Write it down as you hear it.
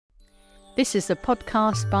This is a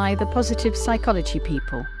podcast by the Positive Psychology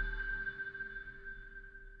People.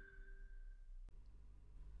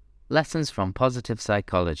 Lessons from Positive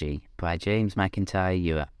Psychology by James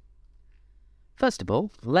McIntyre-Ure. First of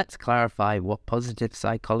all, let's clarify what positive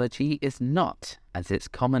psychology is not, as it's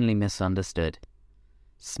commonly misunderstood.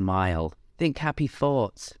 Smile, think happy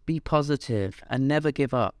thoughts, be positive, and never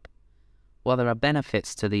give up. While there are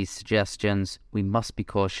benefits to these suggestions, we must be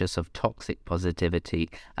cautious of toxic positivity,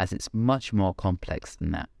 as it's much more complex than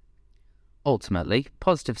that. Ultimately,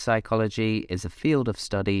 positive psychology is a field of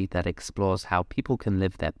study that explores how people can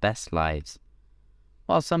live their best lives.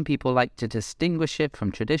 While some people like to distinguish it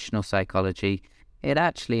from traditional psychology, it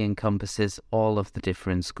actually encompasses all of the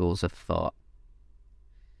different schools of thought.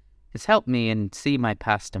 It's helped me see my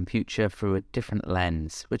past and future through a different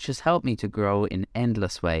lens, which has helped me to grow in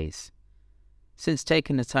endless ways. Since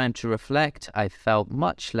taking the time to reflect, I've felt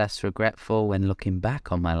much less regretful when looking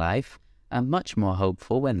back on my life and much more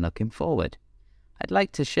hopeful when looking forward. I'd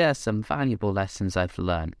like to share some valuable lessons I've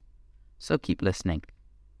learned, so keep listening.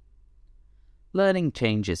 Learning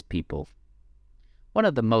changes people. One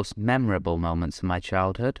of the most memorable moments of my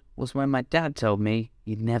childhood was when my dad told me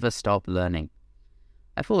you never stop learning.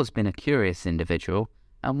 I've always been a curious individual,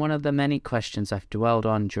 and one of the many questions I've dwelled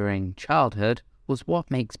on during childhood was what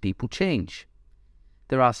makes people change.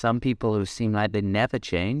 There are some people who seem like they never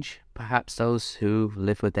change, perhaps those who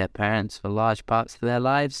live with their parents for large parts of their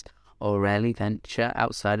lives or rarely venture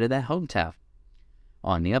outside of their hometown.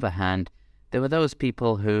 On the other hand, there were those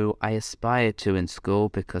people who I aspired to in school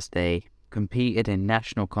because they competed in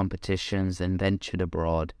national competitions and ventured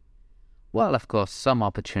abroad. While of course some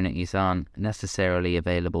opportunities aren't necessarily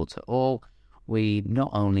available to all, we not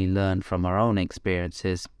only learn from our own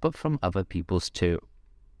experiences but from other people's too.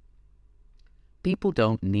 People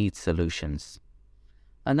don't need solutions.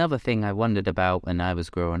 Another thing I wondered about when I was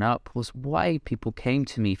growing up was why people came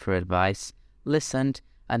to me for advice, listened,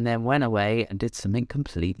 and then went away and did something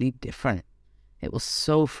completely different. It was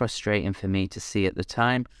so frustrating for me to see at the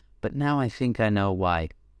time, but now I think I know why.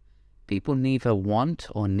 People neither want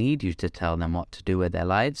or need you to tell them what to do with their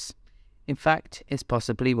lives. In fact, it's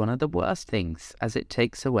possibly one of the worst things, as it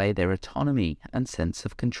takes away their autonomy and sense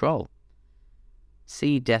of control.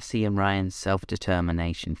 See Deci and Ryan's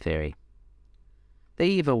self-determination theory. They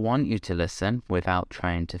either want you to listen without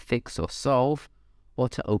trying to fix or solve, or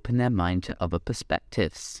to open their mind to other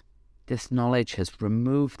perspectives. This knowledge has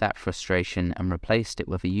removed that frustration and replaced it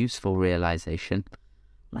with a useful realization,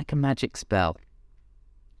 like a magic spell.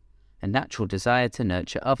 A natural desire to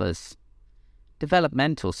nurture others.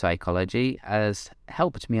 Developmental psychology has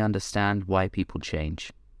helped me understand why people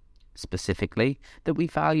change. Specifically, that we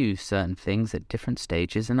value certain things at different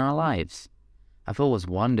stages in our lives. I've always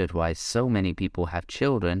wondered why so many people have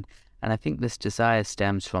children, and I think this desire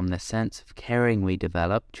stems from the sense of caring we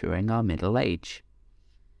develop during our middle age.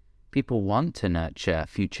 People want to nurture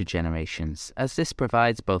future generations, as this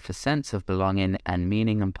provides both a sense of belonging and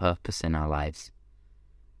meaning and purpose in our lives.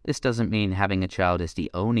 This doesn't mean having a child is the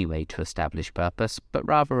only way to establish purpose, but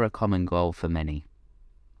rather a common goal for many.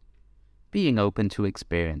 Being open to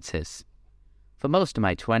experiences. For most of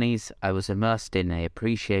my 20s, I was immersed in an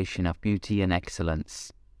appreciation of beauty and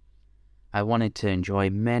excellence. I wanted to enjoy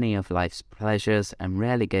many of life's pleasures and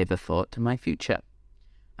rarely gave a thought to my future.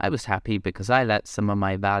 I was happy because I let some of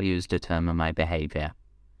my values determine my behavior.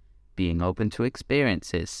 Being open to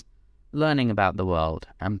experiences, learning about the world,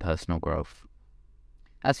 and personal growth.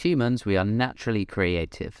 As humans, we are naturally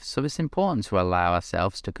creative, so it's important to allow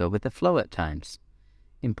ourselves to go with the flow at times.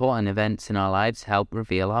 Important events in our lives help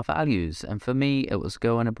reveal our values, and for me, it was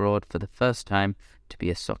going abroad for the first time to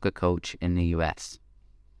be a soccer coach in the US.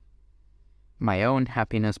 My own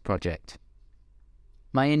happiness project.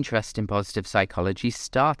 My interest in positive psychology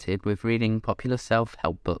started with reading popular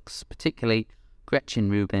self-help books, particularly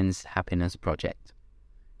Gretchen Rubin's Happiness Project.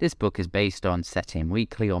 This book is based on setting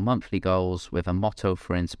weekly or monthly goals with a motto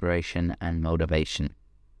for inspiration and motivation.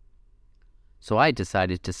 So I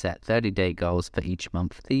decided to set 30-day goals for each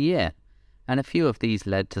month of the year, and a few of these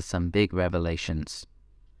led to some big revelations.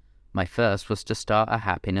 My first was to start a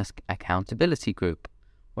happiness accountability group,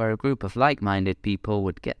 where a group of like-minded people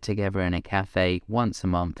would get together in a cafe once a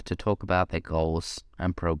month to talk about their goals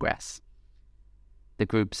and progress. The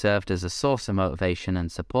group served as a source of motivation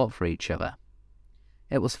and support for each other.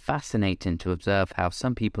 It was fascinating to observe how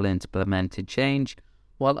some people implemented change,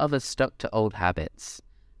 while others stuck to old habits.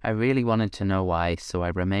 I really wanted to know why, so I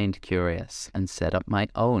remained curious and set up my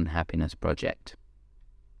own happiness project.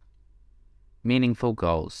 Meaningful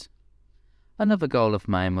goals. Another goal of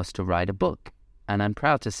mine was to write a book, and I'm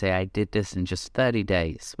proud to say I did this in just 30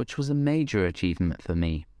 days, which was a major achievement for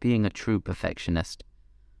me, being a true perfectionist.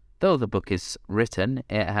 Though the book is written,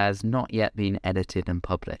 it has not yet been edited and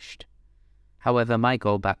published. However, my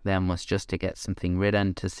goal back then was just to get something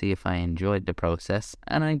written to see if I enjoyed the process,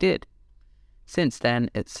 and I did. Since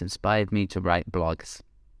then, it's inspired me to write blogs.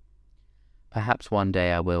 Perhaps one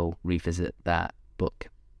day I will revisit that book.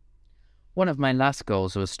 One of my last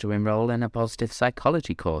goals was to enroll in a positive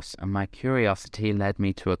psychology course, and my curiosity led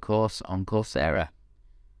me to a course on Coursera.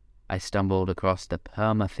 I stumbled across the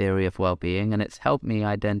PERMA theory of well-being, and it's helped me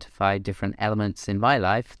identify different elements in my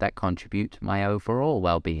life that contribute to my overall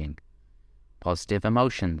well-being. Positive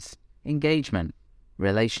emotions, engagement,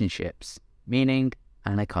 relationships, meaning,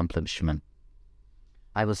 and accomplishment.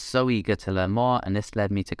 I was so eager to learn more, and this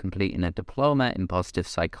led me to completing a diploma in positive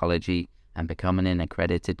psychology and becoming an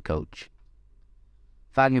accredited coach.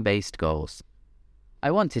 Value-based goals.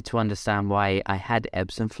 I wanted to understand why I had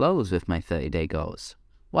ebbs and flows with my 30-day goals.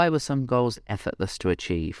 Why were some goals effortless to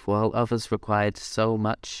achieve, while others required so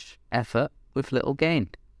much effort with little gain?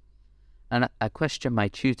 And a question my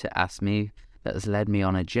tutor asked me that has led me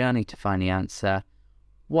on a journey to find the answer: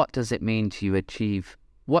 what does it mean to you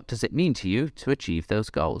to achieve those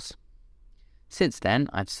goals? Since then,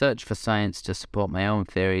 I've searched for science to support my own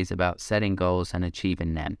theories about setting goals and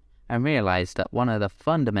achieving them, and realized that one of the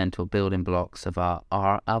fundamental building blocks of are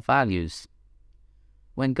our values.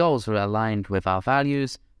 When goals are aligned with our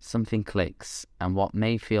values, something clicks, and what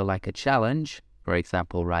may feel like a challenge, for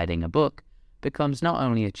example writing a book, becomes not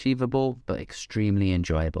only achievable but extremely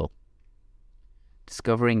enjoyable.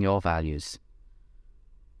 Discovering your values.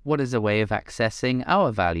 What is a way of accessing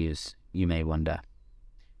our values, you may wonder?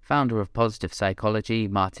 Founder of Positive Psychology,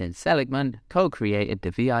 Martin Seligman, co-created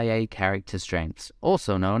the VIA Character Strengths,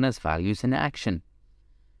 also known as Values in Action.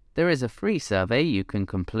 There is a free survey you can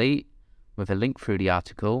complete with a link through the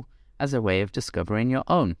article as a way of discovering your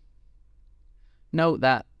own. Note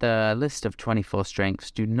that the list of 24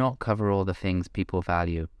 strengths do not cover all the things people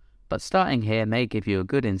value, but starting here may give you a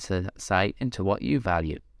good insight into what you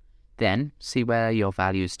value. Then, see where your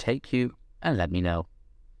values take you and let me know.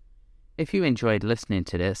 If you enjoyed listening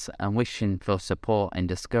to this and wishing for support in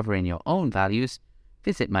discovering your own values,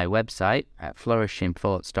 visit my website at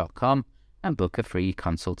flourishingthoughts.com and book a free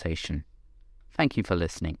consultation. Thank you for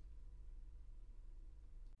listening.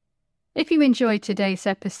 If you enjoyed today's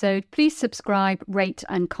episode, please subscribe, rate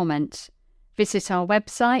and comment. Visit our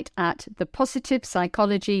website at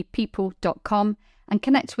thepositivepsychologypeople.com and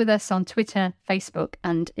connect with us on Twitter, Facebook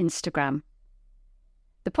and Instagram.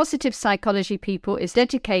 The Positive Psychology People is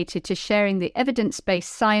dedicated to sharing the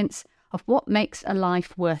evidence-based science of what makes a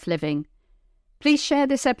life worth living. Please share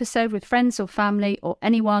this episode with friends or family or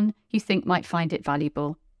anyone you think might find it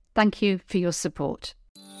valuable. Thank you for your support.